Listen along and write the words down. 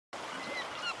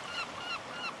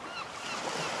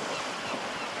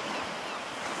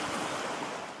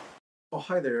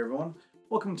hi there everyone.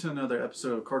 Welcome to another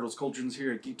episode of Cardwell's Cauldrons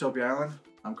here at Geektopia Island.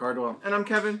 I'm Cardwell. And I'm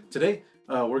Kevin. Today,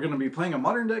 we're going to be playing a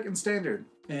modern deck in Standard.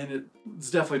 And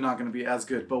it's definitely not going to be as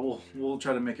good, but we'll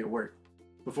try to make it work.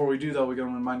 Before we do though, we're going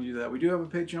to remind you that we do have a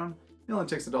Patreon. It only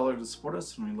takes $1 to support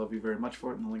us, and we love you very much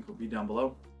for it, and the link will be down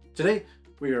below. Today,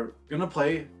 we are going to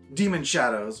play Demon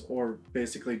Shadows, or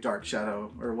basically Dark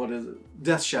Shadow, or what is it?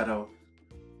 Death Shadow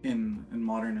in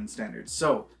Modern and Standard.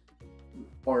 So,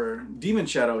 our Demon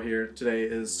Shadow here today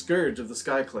is Scourge of the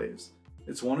Skyclaves.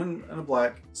 It's 1 and a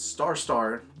black.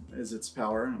 Star is its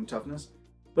power and toughness,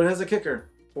 but it has a kicker,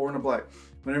 4 and a black.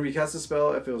 Whenever you cast a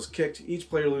spell, if it was kicked, each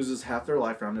player loses half their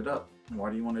life rounded up.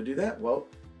 Why do you want to do that? Well,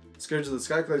 Scourge of the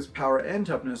Skyclaves' power and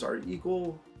toughness are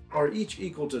each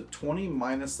equal to 20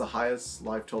 minus the highest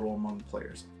life total among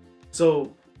players.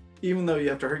 So even though you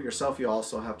have to hurt yourself, you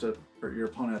also have to hurt your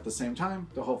opponent at the same time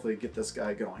to hopefully get this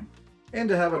guy going. And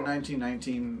to have a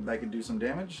 19/19 that can do some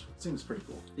damage seems pretty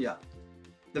cool. Yeah.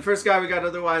 The first guy we got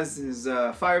otherwise is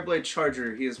Fireblade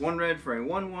Charger. He is 1 red for a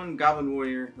 1/1 Goblin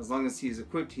Warrior. As long as he is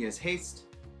equipped, he has haste.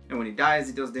 And when he dies,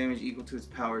 he deals damage equal to his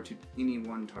power to any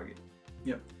one target.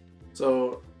 Yep.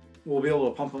 So we'll be able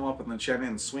to pump him up in the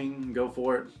enchantment and swing and go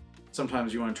for it.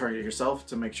 Sometimes you want to target yourself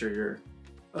to make sure your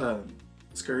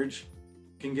Scourge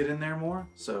can get in there more.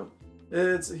 So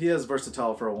he has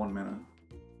versatile for a 1 mana.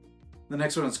 The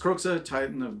next one is Kroxa,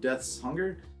 Titan of Death's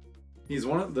Hunger. He's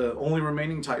one of the only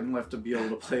remaining Titan left to be able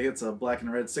to play. It's a black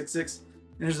and red 6/6.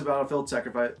 Enters the battlefield,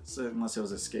 sacrifice it unless it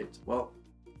was escaped. Well,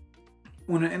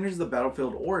 when it enters the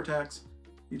battlefield or attacks,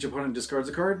 each opponent discards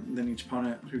a card, and then each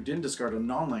opponent who didn't discard a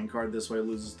non-land card this way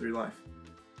loses 3 life.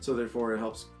 So therefore it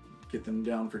helps get them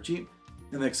down for cheap.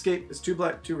 And the escape is 2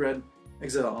 black, 2 red,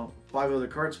 exile 5 other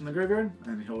cards from the graveyard,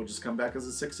 and he'll just come back as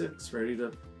a 6/6, ready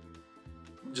to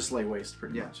just lay waste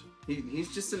pretty much.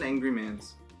 He's just an angry man.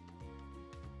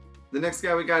 The next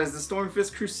guy we got is the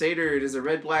Stormfist Crusader. It is a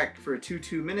red-black for a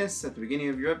 2/2 menace. At the beginning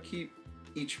of your upkeep,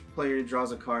 each player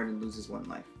draws a card and loses 1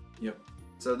 life. Yep.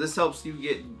 So this helps you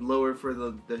get lower for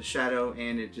the shadow,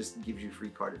 and it just gives you free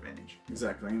card advantage.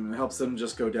 Exactly, and it helps them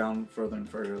just go down further and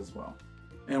further as well.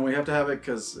 And we have to have it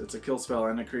because it's a kill spell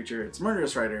and a creature. It's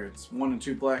Murderous Rider. It's 1 and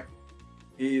 2 black.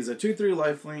 He's a 2/3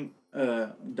 lifelink.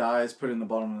 Dies put in the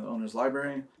bottom of the owner's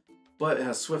library. But it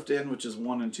has Swift In, which is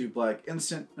 1 and 2 black.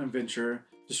 Instant Adventure.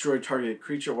 Destroy target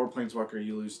creature or planeswalker,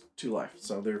 you lose 2 life.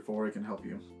 So therefore it can help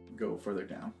you go further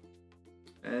down.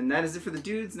 And that is it for the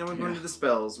dudes. Now we're going to the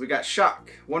spells. We got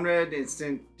Shock. 1 red,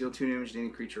 instant, deal 2 damage to any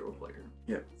creature or player.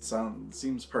 Yep,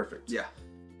 seems perfect. Yeah.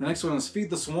 The next one is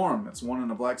Feed the Swarm. It's 1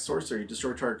 and a black sorcery.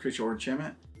 Destroy target creature or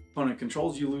enchantment. Opponent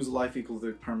controls, you lose a life equal to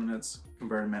the permanent's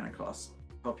converted mana cost.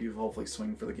 Help you hopefully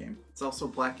swing for the game. It's also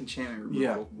black enchantment removal.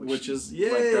 Yeah, which is,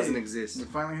 like, doesn't exist. We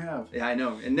finally have. Yeah, I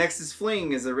know. And next is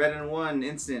Fling. Is a red and 1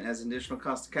 instant. As an additional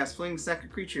cost to cast Fling, sack a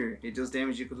creature. It deals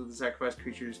damage equal to the sacrificed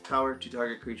creature's power to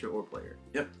target creature or player.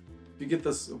 Yep. If you get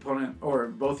this opponent, or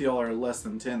both y'all are less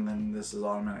than 10, then this is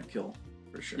automatic kill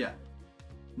for sure. Yeah.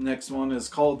 Next one is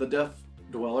called the Death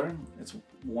Dweller.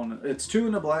 It's 2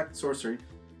 and a black sorcery.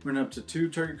 Run up to 2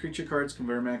 target creature cards,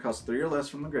 convert mana cost 3 or less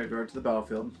from the graveyard to the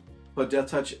battlefield. Put Death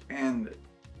Touch and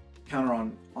counter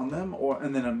on them,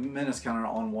 and then a menace counter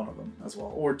on one of them as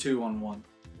well, or 2 on 1.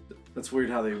 That's weird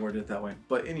how they worded it that way.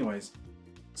 But anyways,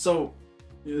 so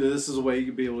this is a way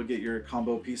you'd be able to get your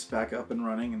combo piece back up and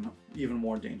running and even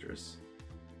more dangerous.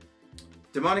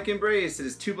 Demonic Embrace. It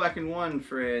is 2 black and 1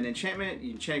 for an enchantment.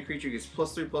 You enchant a creature, gets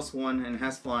 +3/+1 and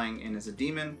has flying and is a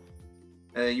demon.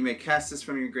 You may cast this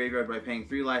from your graveyard by paying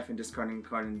 3 life and discarding a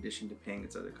card in addition to paying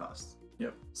its other costs.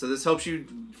 Yep. So this helps you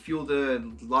fuel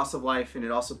the loss of life, and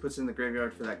it also puts in the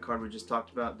graveyard for that card we just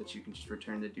talked about that you can just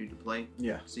return the dude to play.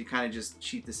 Yeah. So you kind of just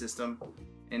cheat the system,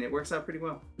 and it works out pretty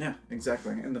well. Yeah,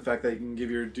 exactly. And the fact that you can give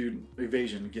your dude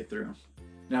evasion to get through.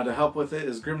 Now to help with it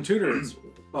is Grim Tutor. It's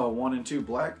 1 and 2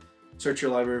 black. Search your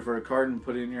library for a card and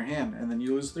put it in your hand, and then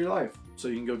you lose 3 life. So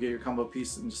you can go get your combo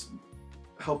piece and just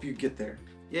help you get there.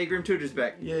 Yay, Grim Tutor's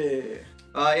back. Yeah.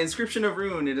 Inscription of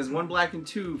Ruin. It is 1 black and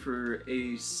 2 for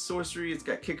a sorcery. It's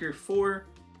got kicker 4,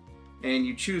 and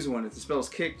you choose one. If the spell is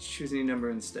kicked, choose any number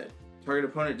instead. Target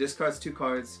opponent discards 2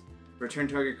 cards. Return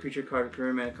target creature card with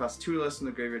current mana cost 2 or less from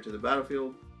the graveyard to the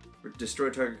battlefield. Or destroy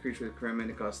target creature with current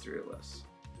mana cost 3 or less.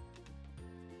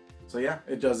 So yeah,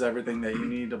 it does everything that you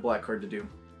need a black card to do.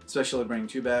 Especially bring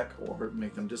 2 back, or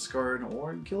make them discard,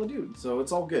 or kill a dude. So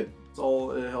it's all good.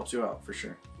 It helps you out for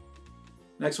sure.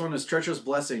 Next one is Treacherous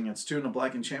Blessing. It's 2 and a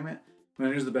black enchantment. When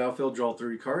it enters the battlefield, draw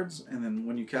 3 cards, and then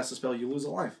when you cast a spell, you lose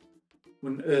a life.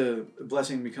 When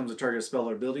Blessing becomes a target spell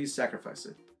or ability, sacrifice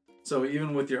it. So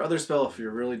even with your other spell, if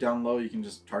you're really down low, you can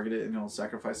just target it and it'll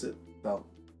sacrifice it. About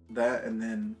that, and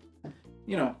then,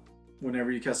 you know,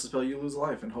 whenever you cast a spell, you lose a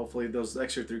life, and hopefully those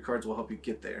extra 3 cards will help you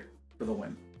get there for the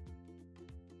win.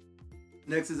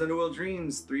 Next is Underworld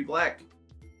Dreams, 3 black.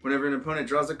 Whenever an opponent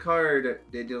draws a card,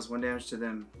 it deals 1 damage to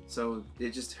them. So it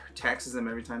just taxes them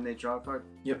every time they draw a card.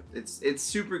 Yep. It's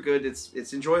super good.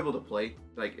 It's enjoyable to play.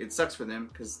 Like, it sucks for them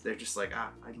because they're just like,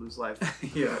 I'd lose life.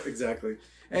 Yeah, exactly.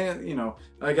 And, you know,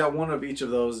 I got one of each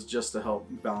of those just to help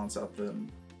balance out the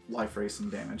life race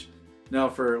and damage. Now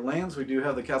for lands, we do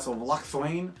have the Castle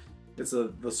Locthwain. It's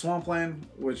the swamp land,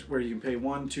 where you can pay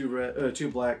 1,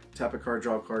 2 black, tap a card,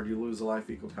 draw a card, you lose a life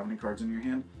equal to how many cards in your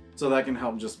hand. So that can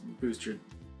help just boost your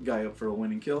guy up for a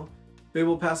winning kill.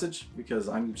 Fabled Passage, because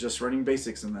I'm just running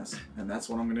basics in this, and that's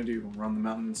what I'm going to do, run the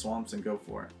mountain and swamps and go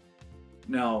for it.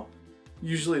 Now,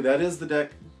 usually that is the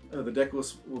deck. The deck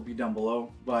list will be down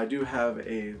below, but I do have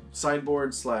a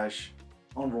sideboard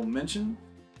 / honorable mention.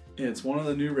 It's one of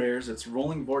the new rares. It's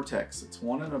Roiling Vortex. It's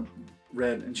 1 and a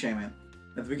red enchantment.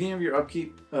 At the beginning of your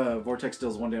upkeep, Vortex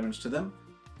deals 1 damage to them.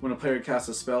 When a player casts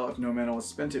a spell, if no mana was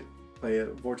spent to play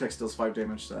it, Vortex deals 5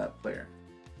 damage to that player.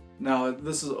 Now,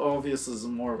 this is obviously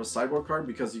more of a sideboard card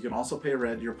because you can also pay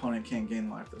red, your opponent can't gain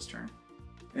life this turn.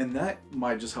 And that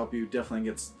might just help you definitely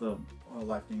against the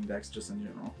life gain decks just in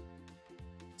general.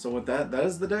 So with that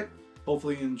is the deck.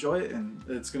 Hopefully you enjoy it, and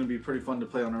it's going to be pretty fun to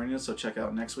play on Arena, so check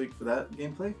out next week for that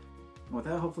gameplay. And with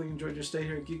that, hopefully you enjoyed your stay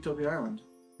here at Geektopia Island.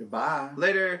 Goodbye.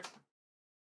 Later.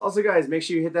 Also, guys, make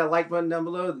sure you hit that like button down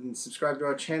below and subscribe to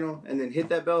our channel, and then hit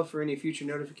that bell for any future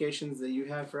notifications that you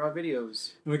have for our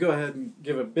videos. And we go ahead and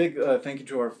give a big thank you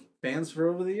to our fans for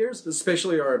over the years,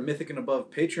 especially our Mythic and Above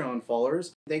Patreon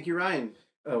followers. Thank you, Ryan.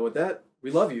 With that,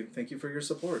 we love you. Thank you for your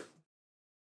support.